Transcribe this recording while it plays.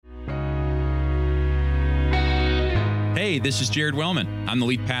Hey, this is Jared Wellman. I'm the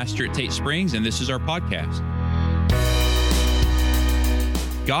lead pastor at Tate Springs, and this is our podcast.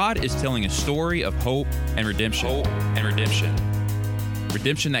 God is telling a story of hope and redemption.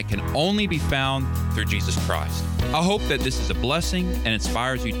 Redemption that can only be found through Jesus Christ. I hope that this is a blessing and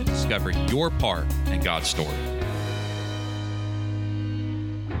inspires you to discover your part in God's story.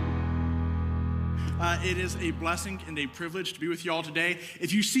 It is a blessing and a privilege to be with you all today.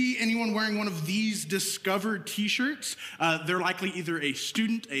 If you see anyone wearing one of these Discovered t-shirts, they're likely either a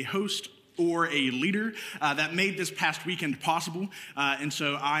student, a host, or a leader that made this past weekend possible. And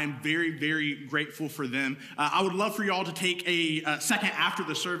so I'm very, very grateful for them. I would love for you all to take a second after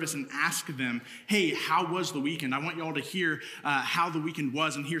the service and ask them, hey, how was the weekend? I want you all to hear how the weekend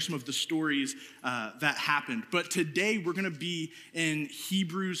was and hear some of the stories that happened. But today we're going to be in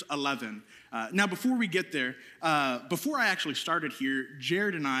Hebrews 11. Now, before we get there, before I actually started here,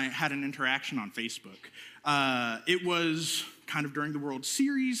 Jared and I had an interaction on Facebook. It was kind of during the World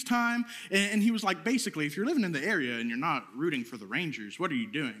Series time, and he was like, basically, if you're living in the area and you're not rooting for the Rangers, what are you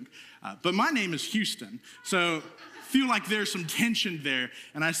doing? But my name is Houston, so feel like there's some tension there.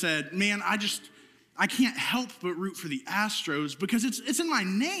 And I said, man, I can't help but root for the Astros because it's in my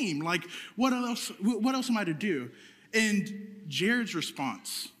name. Like, what else am I to do? And Jared's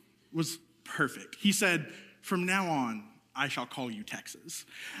response was perfect. He said, from now on, I shall call you Texas.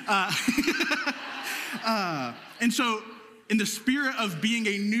 And so, in the spirit of being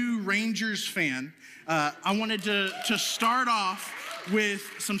a new Rangers fan, I wanted to start off with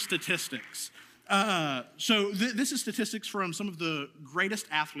some statistics. This is statistics from some of the greatest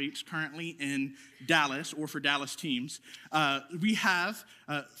athletes currently in Dallas or for Dallas teams. We have,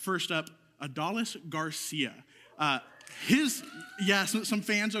 first up, Adolis Garcia. Some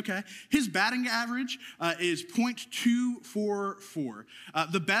fans, okay. His batting average is .244.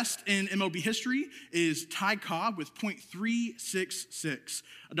 The best in MLB history is Ty Cobb with .366.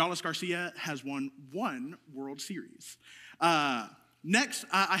 Adolis Garcia has won one World Series. Next,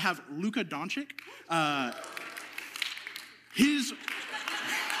 I have Luka Doncic.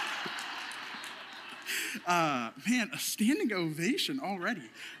 A standing ovation already.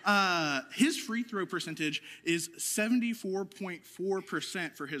 His free throw percentage is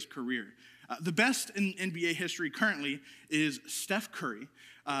 74.4% for his career. The best in NBA history currently is Steph Curry.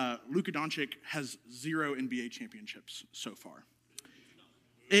 Luka Doncic has 0 NBA championships so far.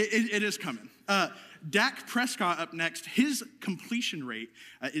 It is coming. Dak Prescott up next. His completion rate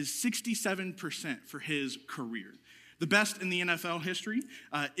is 67% for his career. The best in the NFL history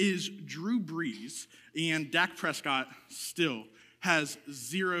is Drew Brees, and Dak Prescott still has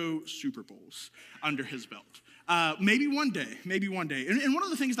 0 Super Bowls under his belt. Maybe one day. And one of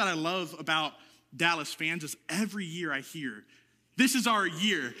the things that I love about Dallas fans is every year I hear, this is our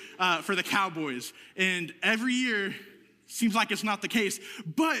year for the Cowboys. And every year, seems like it's not the case,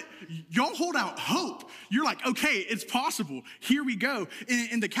 but y'all hold out hope. You're like, okay, it's possible. Here we go.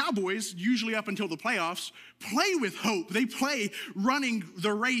 And the Cowboys, usually up until the playoffs, play with hope. They play running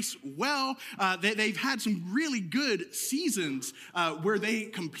the race well. They've had some really good seasons where they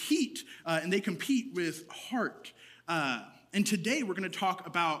compete, and they compete with heart. And today we're going to talk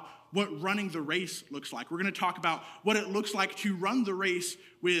about what running the race looks like. We're going to talk about what it looks like to run the race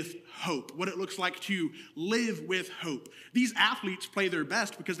with hope, what it looks like to live with hope. These athletes play their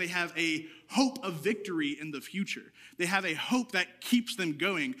best because they have a hope of victory in the future. They have a hope that keeps them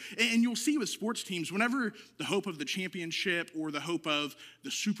going. And you'll see with sports teams, whenever the hope of the championship or the hope of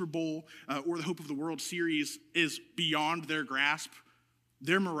the Super Bowl or the hope of the World Series is beyond their grasp,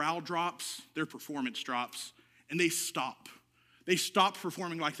 their morale drops, their performance drops, and they stop. They stop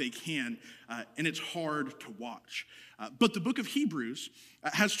performing like they can, and it's hard to watch. But the book of Hebrews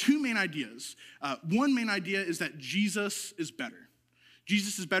has 2 main ideas. One main idea is that Jesus is better.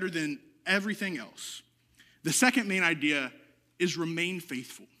 Jesus is better than everything else. The second main idea is remain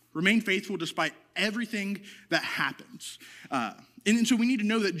faithful. Remain faithful despite everything that happens. And so we need to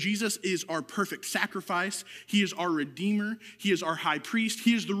know that Jesus is our perfect sacrifice. He is our Redeemer. He is our high priest.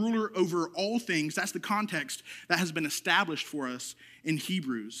 He is the ruler over all things. That's the context that has been established for us in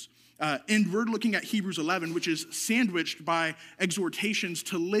Hebrews. And we're looking at Hebrews 11, which is sandwiched by exhortations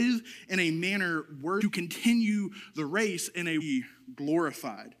to live in a manner worthy, to continue the race in a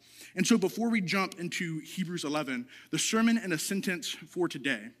glorified. And so before we jump into Hebrews 11, the sermon in a sentence for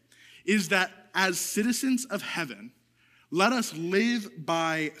today is that as citizens of heaven, let us live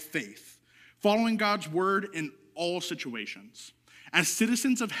by faith, following God's word in all situations. As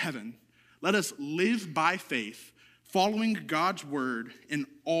citizens of heaven, let us live by faith, following God's word in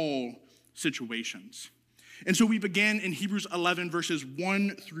all situations. And so we begin in Hebrews 11, verses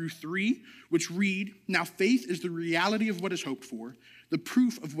 1 through 3, which read, "Now faith is the reality of what is hoped for, the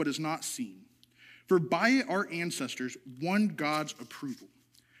proof of what is not seen. For by it our ancestors won God's approval.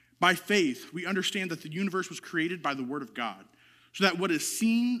 By faith, we understand that the universe was created by the word of God, so that what is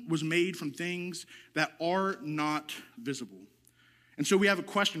seen was made from things that are not visible." And so we have a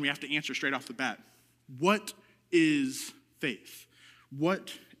question we have to answer straight off the bat. What is faith?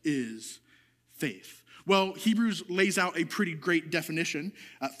 What is faith? Well, Hebrews lays out a pretty great definition,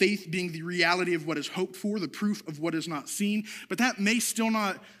 faith being the reality of what is hoped for, the proof of what is not seen, but that may still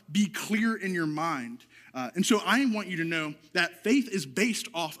not be clear in your mind. And so I want you to know that faith is based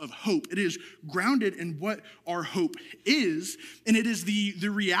off of hope. It is grounded in what our hope is, and it is the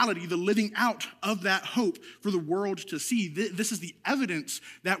reality, the living out of that hope for the world to see. This is the evidence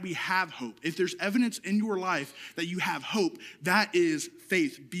that we have hope. If there's evidence in your life that you have hope, that is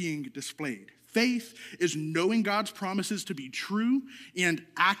faith being displayed. Faith is knowing God's promises to be true and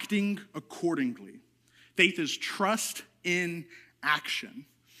acting accordingly. Faith is trust in action.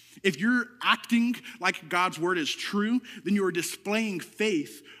 If you're acting like God's word is true, then you are displaying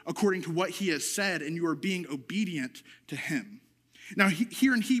faith according to what he has said, and you are being obedient to him. Now,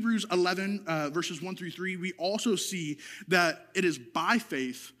 here in Hebrews 11, verses 1 through 3, we also see that it is by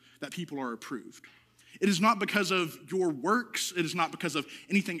faith that people are approved. It is not because of your works. It is not because of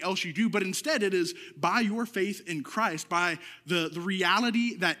anything else you do, but instead it is by your faith in Christ, by the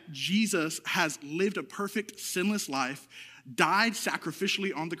reality that Jesus has lived a perfect, sinless life, died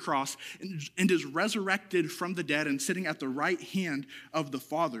sacrificially on the cross, and is resurrected from the dead and sitting at the right hand of the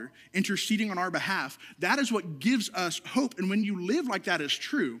Father, interceding on our behalf. That is what gives us hope. And when you live like that is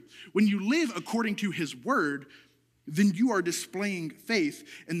true, when you live according to his word, then you are displaying faith,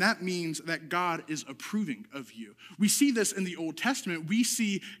 and that means that God is approving of you. We see this in the Old Testament. We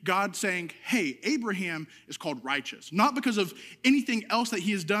see God saying, hey, Abraham is called righteous, not because of anything else that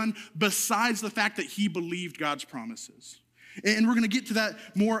he has done besides the fact that he believed God's promises. And we're going to get to that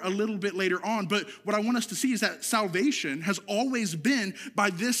more a little bit later on. But what I want us to see is that salvation has always been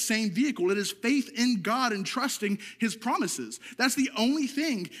by this same vehicle. It is faith in God and trusting his promises. That's the only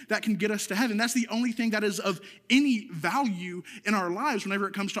thing that can get us to heaven. That's the only thing that is of any value in our lives whenever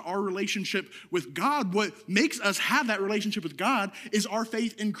it comes to our relationship with God. What makes us have that relationship with God is our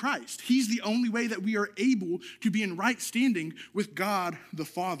faith in Christ. He's the only way that we are able to be in right standing with God the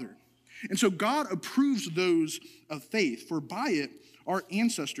Father. And so God approves those of faith, for by it our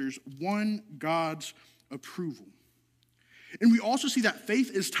ancestors won God's approval. And we also see that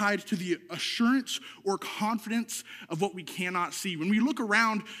faith is tied to the assurance or confidence of what we cannot see. When we look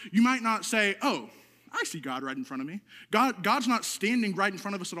around, you might not say, oh, I see God right in front of me. God's not standing right in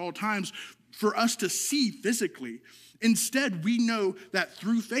front of us at all times for us to see physically. Instead, we know that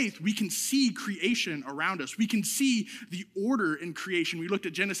through faith, we can see creation around us. We can see the order in creation. We looked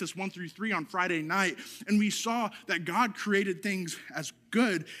at Genesis 1 through 3 on Friday night, and we saw that God created things as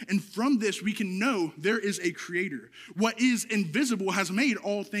good. And from this, we can know there is a creator. What is invisible has made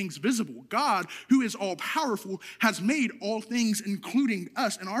all things visible. God, who is all powerful, has made all things, including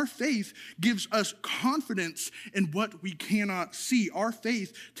us. And our faith gives us confidence in what we cannot see. Our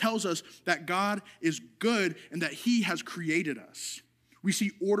faith tells us that God is good and that he has created us. We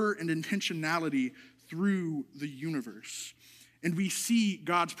see order and intentionality through the universe. And we see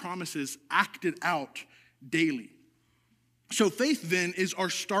God's promises acted out daily. So faith then is our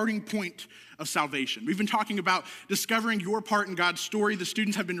starting point of salvation. We've been talking about discovering your part in God's story. The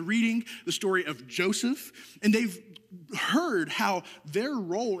students have been reading the story of Joseph, and they've heard how their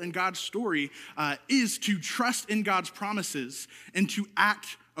role in God's story is to trust in God's promises and to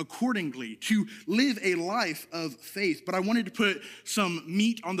act accordingly, to live a life of faith. But I wanted to put some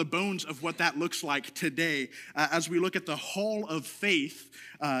meat on the bones of what that looks like today as we look at the hall of faith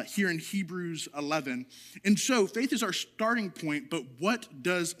here in Hebrews 11. And so faith is our starting point, but what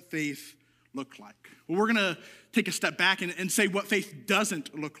does faith look like? Well, we're going to take a step back and say what faith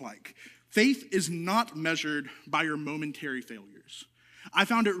doesn't look like. Faith is not measured by your momentary failures. I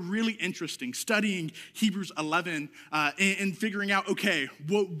found it really interesting studying Hebrews 11 and figuring out, okay,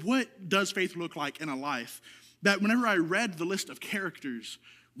 what does faith look like in a life? That whenever I read the list of characters,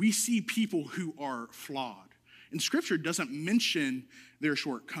 we see people who are flawed. And Scripture doesn't mention their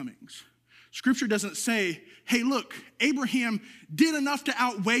shortcomings. Scripture doesn't say, hey, look, Abraham did enough to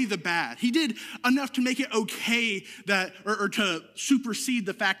outweigh the bad. He did enough to make it okay that, or to supersede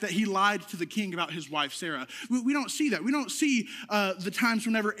the fact that he lied to the king about his wife, Sarah. We don't see that. We don't see the times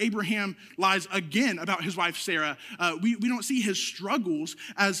whenever Abraham lies again about his wife, Sarah. We don't see his struggles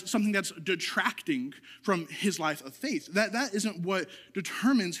as something that's detracting from his life of faith. That isn't what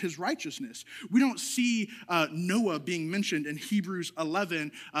determines his righteousness. We don't see Noah being mentioned in Hebrews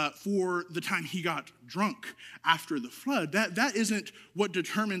 11 for the time he got drunk after the flood. That isn't what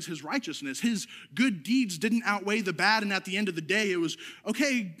determines his righteousness. His good deeds didn't outweigh the bad, and at the end of the day, it was,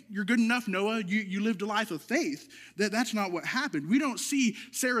 okay, you're good enough, Noah. You lived a life of faith. That's not what happened. We don't see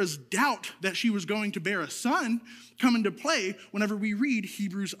Sarah's doubt that she was going to bear a son come into play whenever we read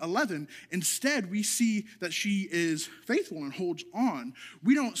Hebrews 11. Instead, we see that she is faithful and holds on.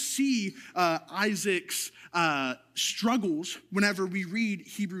 We don't see Isaac's struggles whenever we read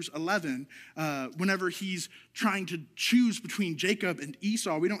Hebrews 11, whenever he's trying to choose between Jacob and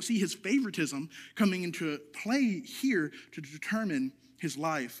Esau. We don't see his favoritism coming into play here to determine his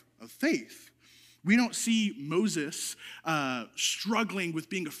life of faith. We don't see Moses struggling with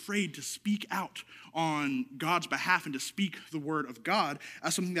being afraid to speak out on God's behalf and to speak the word of God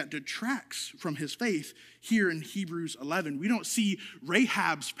as something that detracts from his faith here in Hebrews 11. We don't see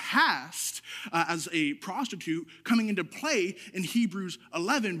Rahab's past as a prostitute coming into play in Hebrews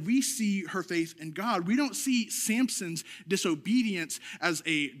 11. We see her faith in God. We don't see Samson's disobedience as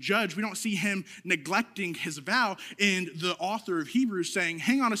a judge. We don't see him neglecting his vow, and the author of Hebrews saying,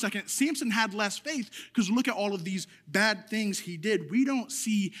 hang on a second, Samson had less faith because look at all of these bad things he did. We don't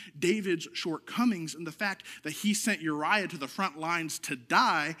see David's shortcomings and the fact that he sent Uriah to the front lines to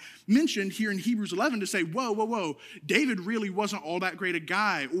die mentioned here in Hebrews 11 to say, whoa, David really wasn't all that great a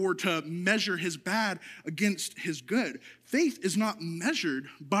guy, or to measure his bad against his good. Faith is not measured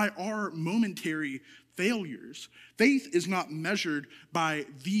by our momentary failures. Faith is not measured by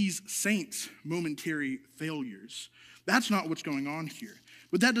these saints' momentary failures. That's not what's going on here.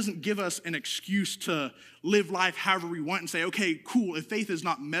 But that doesn't give us an excuse to live life however we want and say, okay, cool, if faith is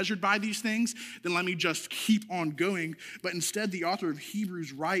not measured by these things, then let me just keep on going. But instead, the author of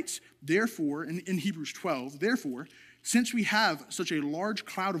Hebrews writes, therefore, in Hebrews 12, therefore, since we have such a large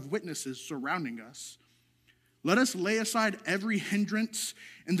cloud of witnesses surrounding us, let us lay aside every hindrance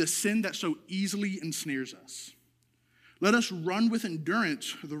and the sin that so easily ensnares us. Let us run with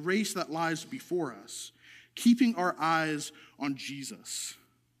endurance the race that lies before us, keeping our eyes on Jesus,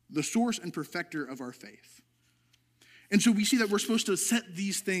 the source and perfecter of our faith. And so we see that we're supposed to set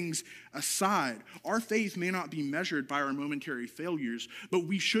these things aside. Our faith may not be measured by our momentary failures, but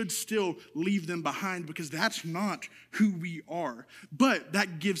we should still leave them behind because that's not who we are. But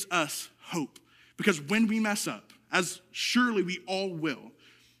that gives us hope, because when we mess up, as surely we all will,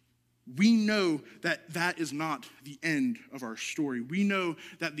 we know that that is not the end of our story. We know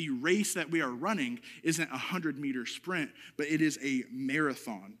that the race that we are running isn't a 100-meter sprint, but it is a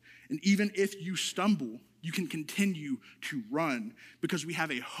marathon. And even if you stumble, you can continue to run because we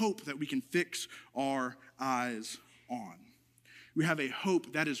have a hope that we can fix our eyes on. We have a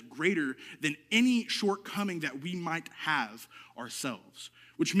hope that is greater than any shortcoming that we might have ourselves.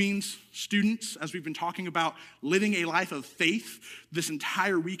 Which means, students, as we've been talking about living a life of faith this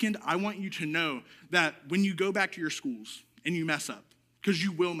entire weekend, I want you to know that when you go back to your schools and you mess up, because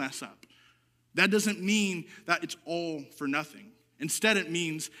you will mess up, that doesn't mean that it's all for nothing. Instead, it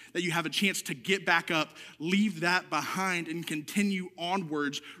means that you have a chance to get back up, leave that behind, and continue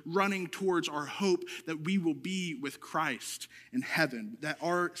onwards, running towards our hope that we will be with Christ in heaven, that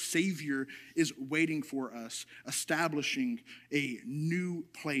our Savior is waiting for us, establishing a new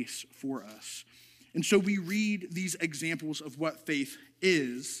place for us. And so we read these examples of what faith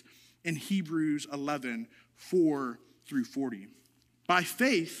is in Hebrews 11, 4 through 40. By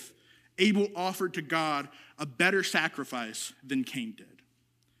faith, Abel offered to God a better sacrifice than Cain did.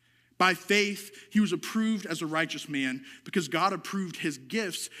 By faith, he was approved as a righteous man because God approved his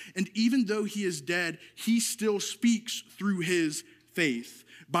gifts, and even though he is dead, he still speaks through his faith.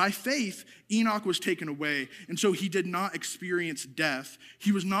 By faith, Enoch was taken away, and so he did not experience death.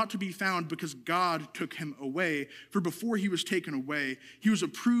 He was not to be found because God took him away, for before he was taken away, he was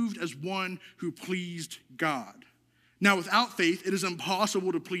approved as one who pleased God. Now, without faith, it is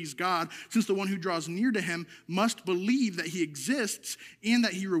impossible to please God, since the one who draws near to him must believe that he exists and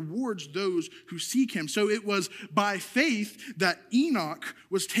that he rewards those who seek him. So it was by faith that Enoch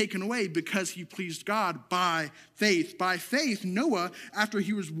was taken away because he pleased God by faith. By faith, Noah, after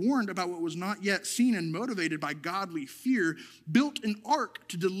he was warned about what was not yet seen and motivated by godly fear, built an ark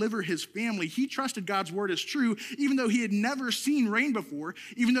to deliver his family. He trusted God's word as true, even though he had never seen rain before,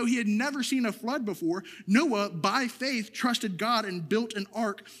 even though he had never seen a flood before. Noah, by faith, trusted God and built an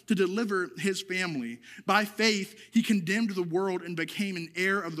ark to deliver his family. By faith, he condemned the world and became an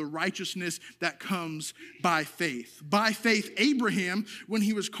heir of the righteousness that comes by faith. By faith, Abraham, when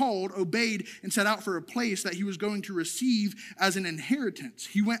he was called, obeyed and set out for a place that he was going to receive as an inheritance.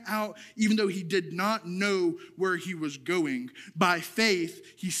 He went out even though he did not know where he was going. By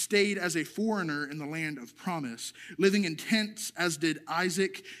faith, he stayed as a foreigner in the land of promise, living in tents as did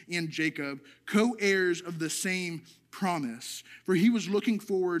Isaac and Jacob, co-heirs of the same promise. For he was looking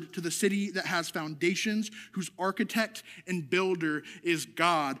forward to the city that has foundations, whose architect and builder is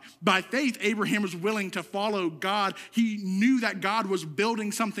God. By faith, Abraham was willing to follow God. He knew that God was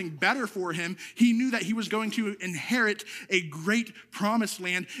building something better for him. He knew that he was going to inherit a great promised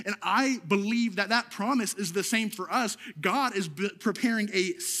land. And I believe that that promise is the same for us. God is preparing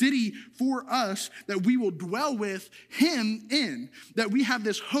a city for us that we will dwell with him in, that we have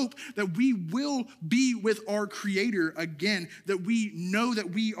this hope that we will be with our Creator again, that we know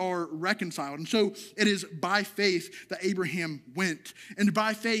that we are reconciled. And so it is by faith that Abraham went. And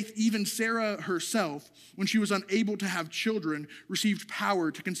by faith, even Sarah herself, when she was unable to have children, received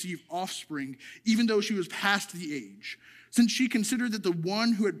power to conceive offspring, even though she was past the age, since she considered that the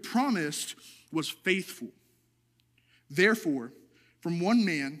one who had promised was faithful. Therefore, from one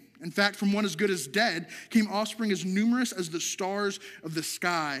man, in fact, from one as good as dead, came offspring as numerous as the stars of the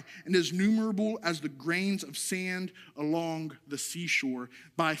sky and as numerable as the grains of sand along the seashore.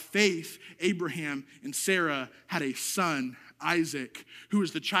 By faith, Abraham and Sarah had a son, Isaac, who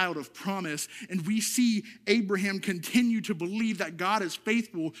is the child of promise. And we see Abraham continue to believe that God is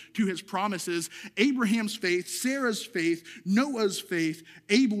faithful to his promises. Abraham's faith, Sarah's faith, Noah's faith,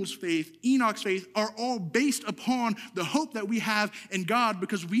 Abel's faith, Enoch's faith are all based upon the hope that we have in God,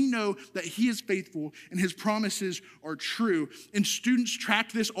 because we know that he is faithful and his promises are true. And students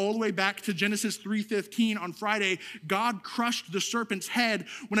tracked this all the way back to Genesis 3:15 on Friday. God crushed the serpent's head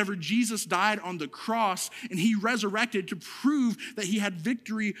whenever Jesus died on the cross, and he resurrected to prove that he had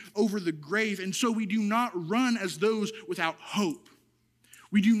victory over the grave. And so we do not run as those without hope.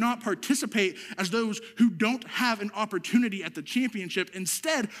 We do not participate as those who don't have an opportunity at the championship.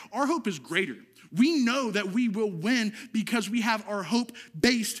 Instead, our hope is greater. We know that we will win because we have our hope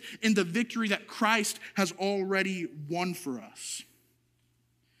based in the victory that Christ has already won for us.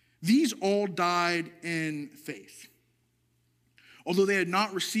 These all died in faith, although they had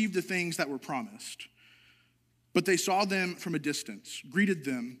not received the things that were promised. But they saw them from a distance, greeted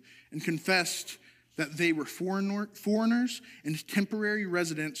them, and confessed that they were foreigners and temporary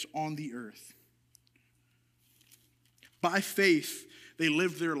residents on the earth. By faith, they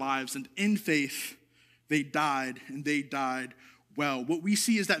lived their lives, and in faith, they died, and they died well. What we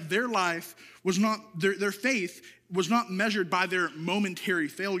see is that their life was not, their faith was not measured by their momentary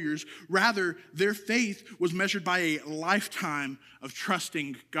failures. Rather, their faith was measured by a lifetime of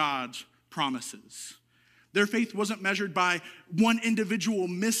trusting God's promises. Their faith wasn't measured by one individual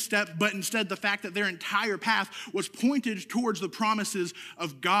misstep, but instead the fact that their entire path was pointed towards the promises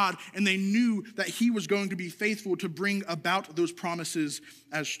of God, and they knew that he was going to be faithful to bring about those promises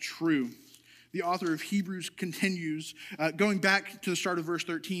as true. The author of Hebrews continues, going back to the start of verse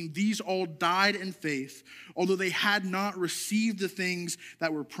 13, these all died in faith, although they had not received the things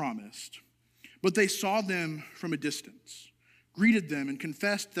that were promised. But they saw them from a distance, greeted them, and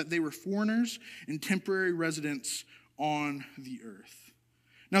confessed that they were foreigners and temporary residents on the earth.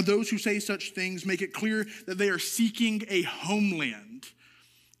 Now, those who say such things make it clear that they are seeking a homeland.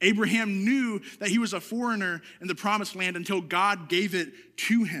 Abraham knew that he was a foreigner in the promised land until God gave it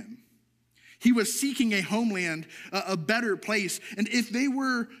to him. He was seeking a homeland, a better place. And if they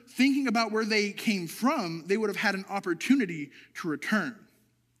were thinking about where they came from, they would have had an opportunity to return.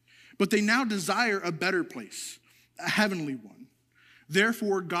 But they now desire a better place, a heavenly one.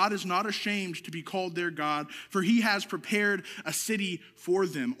 Therefore, God is not ashamed to be called their God, for he has prepared a city for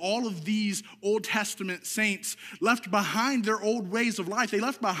them. All of these Old Testament saints left behind their old ways of life. They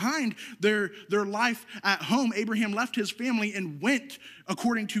left behind their life at home. Abraham left his family and went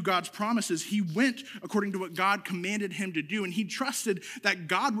according to God's promises. He went according to what God commanded him to do, and he trusted that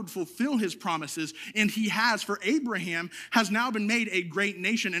God would fulfill his promises, and he has. For Abraham has now been made a great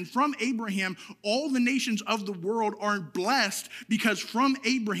nation, and from Abraham, all the nations of the world are blessed, because from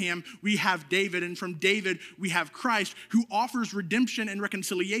Abraham we have David, and from David we have Christ, who offers redemption and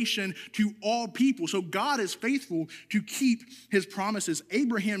reconciliation to all people. So God is faithful to keep his promises.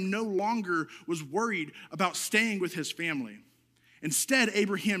 Abraham no longer was worried about staying with his family. Instead,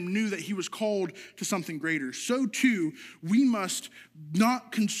 Abraham knew that he was called to something greater. So too, we must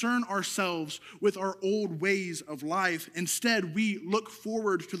not concern ourselves with our old ways of life. Instead, we look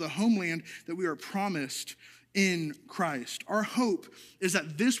forward to the homeland that we are promised in Christ. Our hope is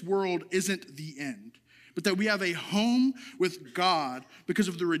that this world isn't the end, but that we have a home with God because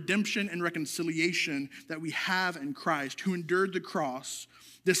of the redemption and reconciliation that we have in Christ, who endured the cross,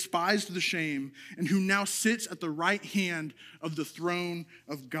 despised the shame, and who now sits at the right hand of the throne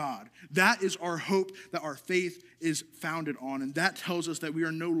of God. That is our hope that our faith is founded on, and that tells us that we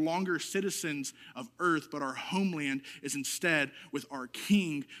are no longer citizens of earth, but our homeland is instead with our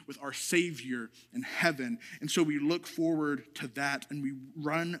King, with our Savior in heaven. And so we look forward to that, and we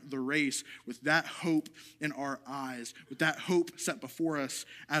run the race with that hope in our eyes, with that hope set before us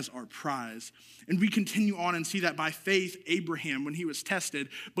as our prize. And we continue on and see that by faith, Abraham, when he was tested,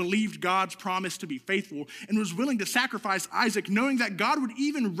 believed God's promise to be faithful and was willing to sacrifice Isaac, knowing that God would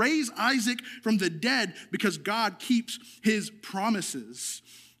even raise Isaac from the dead because God keeps his promises.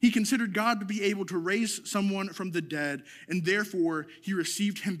 He considered God to be able to raise someone from the dead, and therefore he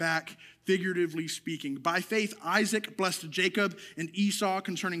received him back, figuratively speaking. By faith, Isaac blessed Jacob and Esau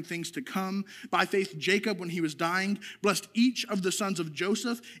concerning things to come. By faith, Jacob, when he was dying, blessed each of the sons of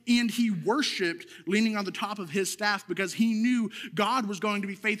Joseph, and he worshiped, leaning on the top of his staff, because he knew God was going to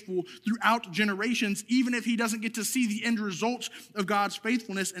be faithful throughout generations, even if he doesn't get to see the end results of God's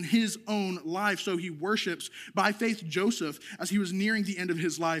faithfulness in his own life. So he worships. By faith, Joseph, as he was nearing the end of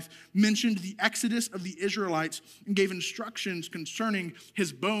his life, mentioned the exodus of the Israelites and gave instructions concerning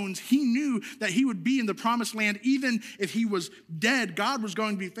his bones. He knew that he would be in the promised land even if he was dead. God was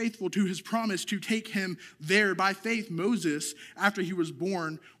going to be faithful to his promise to take him there. By faith, Moses, after he was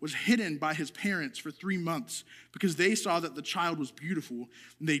born, was hidden by his parents for 3 months because they saw that the child was beautiful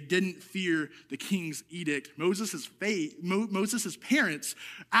and they didn't fear the king's edict. Moses' parents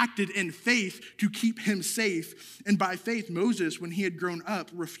acted in faith to keep him safe. And by faith, Moses, when he had grown up,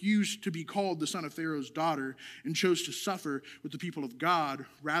 refused to be called the son of Pharaoh's daughter and chose to suffer with the people of God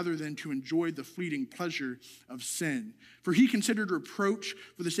rather than to enjoy the fleeting pleasure of sin. For he considered reproach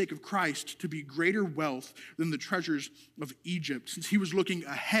for the sake of Christ to be greater wealth than the treasures of Egypt, since he was looking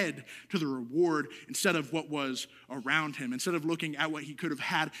ahead to the reward instead of what was around him. Instead of looking at what he could have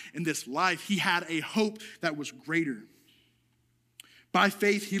had in this life, he had a hope that was greater. By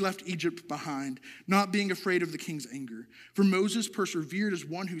faith, he left Egypt behind, not being afraid of the king's anger. For Moses persevered as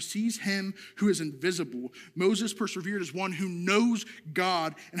one who sees him who is invisible. Moses persevered as one who knows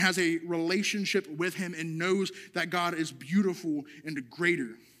God and has a relationship with him and knows that God is beautiful and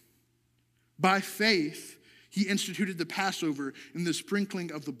greater. By faith, he instituted the Passover and the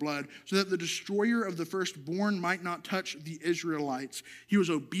sprinkling of the blood so that the destroyer of the firstborn might not touch the Israelites. He was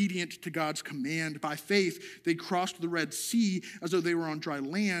obedient to God's command. By faith, they crossed the Red Sea as though they were on dry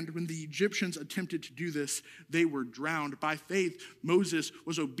land. When the Egyptians attempted to do this, they were drowned. By faith, Moses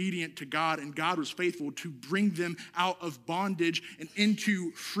was obedient to God, and God was faithful to bring them out of bondage and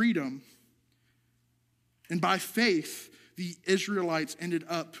into freedom. And by faith, the Israelites ended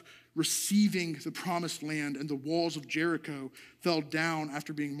up receiving the promised land, and the walls of Jericho fell down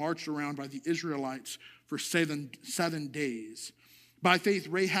after being marched around by the Israelites for seven days. By faith,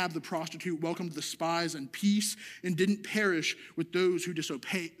 Rahab the prostitute welcomed the spies in peace and didn't perish with those who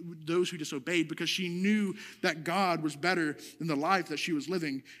disobeyed, because she knew that God was better than the life that she was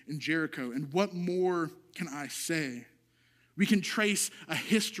living in Jericho. And what more can I say? We can trace a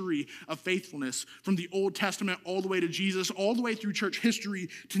history of faithfulness from the Old Testament all the way to Jesus, all the way through church history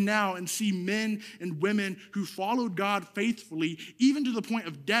to now, and see men and women who followed God faithfully, even to the point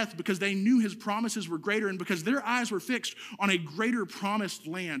of death, because they knew his promises were greater and because their eyes were fixed on a greater promised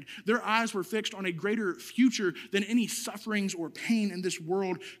land. Their eyes were fixed on a greater future than any sufferings or pain in this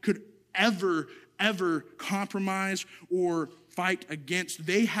world could ever compromise or fight against.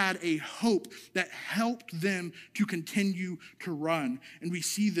 They had a hope that helped them to continue to run. And we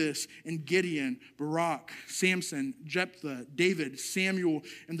see this in Gideon, Barak, Samson, Jephthah, David, Samuel,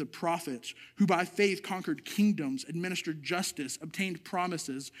 and the prophets, who by faith conquered kingdoms, administered justice, obtained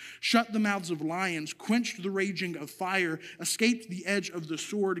promises, shut the mouths of lions, quenched the raging of fire, escaped the edge of the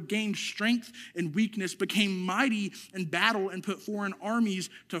sword, gained strength and weakness, became mighty in battle, and put foreign armies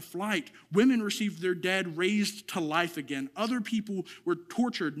to flight. Women received their dead raised to life again. Other people were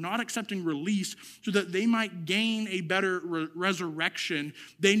tortured, not accepting release, so that they might gain a better resurrection.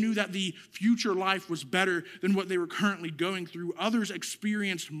 They knew that the future life was better than what they were currently going through. Others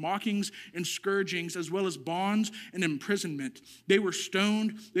experienced mockings and scourgings, as well as bonds and imprisonment. They were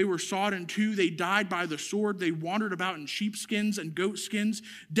stoned. They were sawed in two. They died by the sword. They wandered about in sheepskins and goatskins,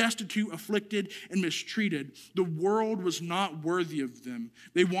 destitute, afflicted, and mistreated. The world was not worthy of them.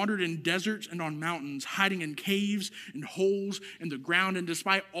 They wandered in deserts and on mountains, hiding in caves and holes in the ground. And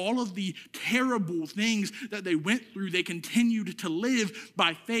despite all of the terrible things that they went through, they continued to live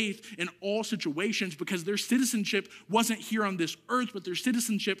by faith in all situations, because their citizenship wasn't here on this earth, but their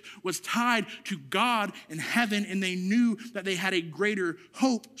citizenship was tied to God in heaven, and they knew that they had a greater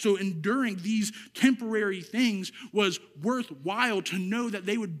hope. So enduring these temporary things was worthwhile, to know that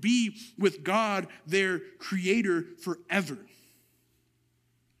they would be with God, their creator, forever.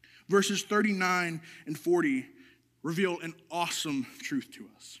 Verses 39 and 40 reveal an awesome truth to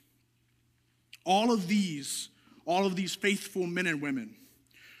us. All of these faithful men and women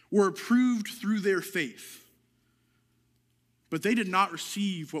were approved through their faith, but they did not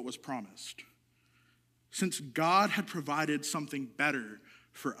receive what was promised, since God had provided something better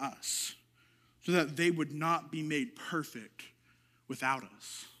for us, so that they would not be made perfect without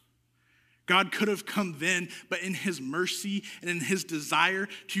us. God could have come then, but in his mercy and in his desire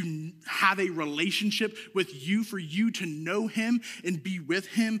to have a relationship with you, for you to know him and be with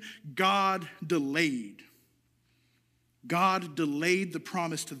him, God delayed. God delayed the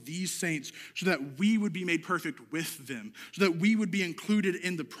promise to these saints so that we would be made perfect with them, so that we would be included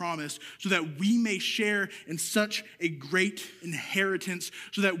in the promise, so that we may share in such a great inheritance,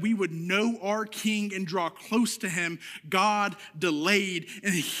 so that we would know our King and draw close to him. God delayed.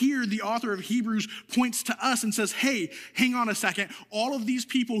 And here the author of Hebrews points to us and says, hey, hang on a second. All of these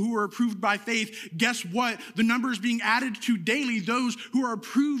people who are approved by faith, guess what? The number is being added to daily, those who are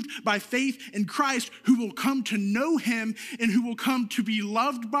approved by faith in Christ, who will come to know him and who will come to be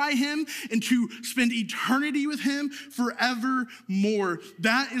loved by him and to spend eternity with him forevermore.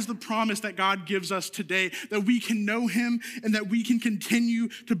 That is the promise that God gives us today, that we can know him and that we can continue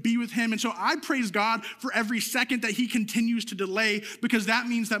to be with him. And so I praise God for every second that he continues to delay, because that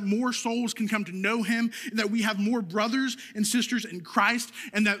means that more souls can come to know him, and that we have more brothers and sisters in Christ,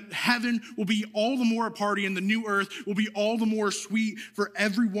 and that heaven will be all the more a party, and the new earth will be all the more sweet for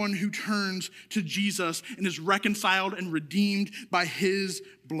everyone who turns to Jesus and is reconciled and redeemed by his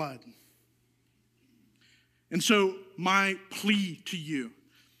blood. And so my plea to you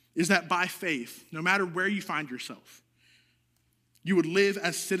is that by faith, no matter where you find yourself, you would live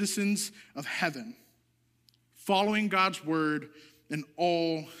as citizens of heaven, following God's word in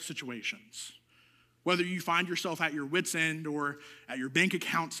all situations. Whether you find yourself at your wit's end, or at your bank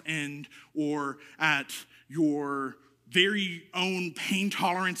account's end, or at your very own pain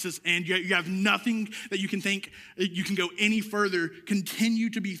tolerances, and you have nothing that you can think you can go any further, continue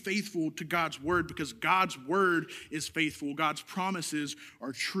to be faithful to God's word, because God's word is faithful. God's promises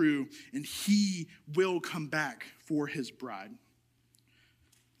are true, and he will come back for his bride.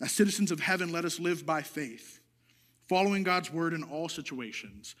 As citizens of heaven, let us live by faith, following God's word in all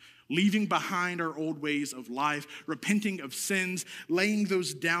situations, leaving behind our old ways of life, repenting of sins, laying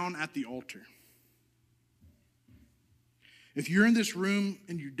those down at the altar. If you're in this room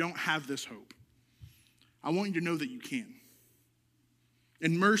and you don't have this hope, I want you to know that you can.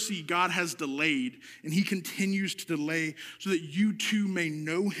 In mercy, God has delayed, and he continues to delay so that you too may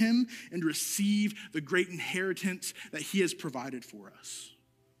know him and receive the great inheritance that he has provided for us.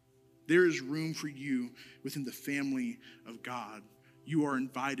 There is room for you within the family of God. You are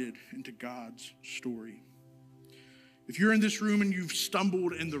invited into God's story. If you're in this room and you've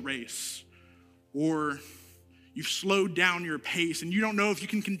stumbled in the race, or you've slowed down your pace and you don't know if you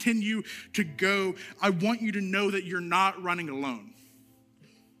can continue to go, I want you to know that you're not running alone.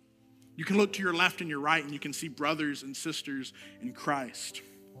 You can look to your left and your right and you can see brothers and sisters in Christ.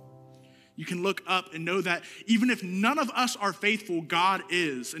 You can look up and know that even if none of us are faithful, God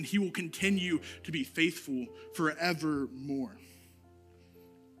is, and he will continue to be faithful forevermore.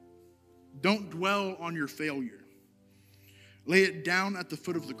 Don't dwell on your failure. Lay it down at the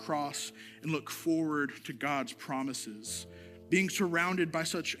foot of the cross and look forward to God's promises. being surrounded by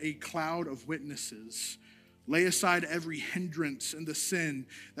such a cloud of witnesses, lay aside every hindrance and the sin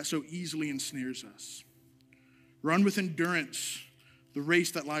that so easily ensnares us. Run with endurance the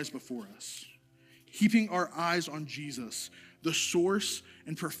race that lies before us, keeping our eyes on Jesus, the source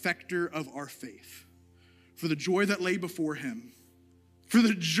and perfecter of our faith. For the joy that lay before him,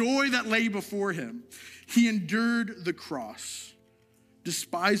 he endured the cross,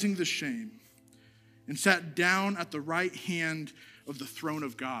 despising the shame, and sat down at the right hand of the throne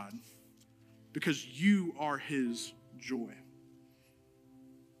of God, because you are his joy.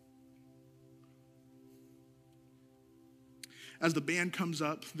 As the band comes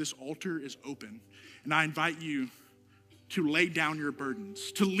up, this altar is open, and I invite you to lay down your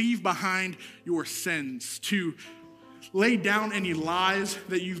burdens, to leave behind your sins, to lay down any lies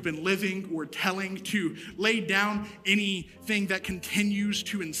that you've been living or telling, to lay down anything that continues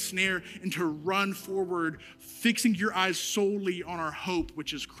to ensnare, and to run forward, fixing your eyes solely on our hope,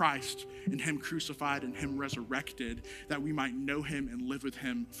 which is Christ and him crucified and him resurrected, that we might know him and live with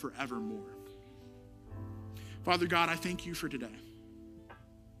him forevermore. Father God, I thank you for today.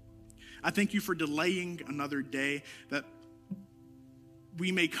 I thank you for delaying another day, that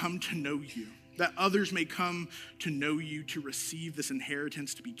we may come to know you, that others may come to know you, to receive this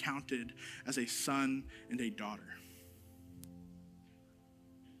inheritance, to be counted as a son and a daughter.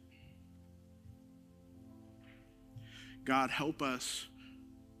 God, help us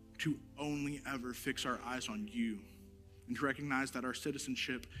to only ever fix our eyes on you, and to recognize that our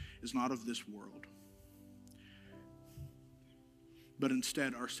citizenship is not of this world, but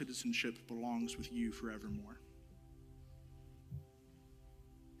instead our citizenship belongs with you forevermore.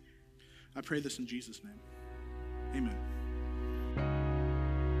 I pray this in Jesus' name. Amen.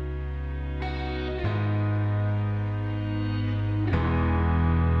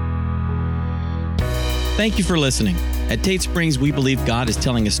 Thank you for listening. At Tate Springs, we believe God is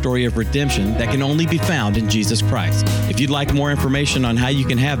telling a story of redemption that can only be found in Jesus Christ. If you'd like more information on how you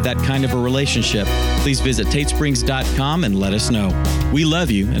can have that kind of a relationship, please visit tatesprings.com and let us know. We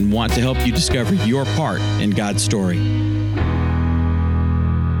love you and want to help you discover your part in God's story.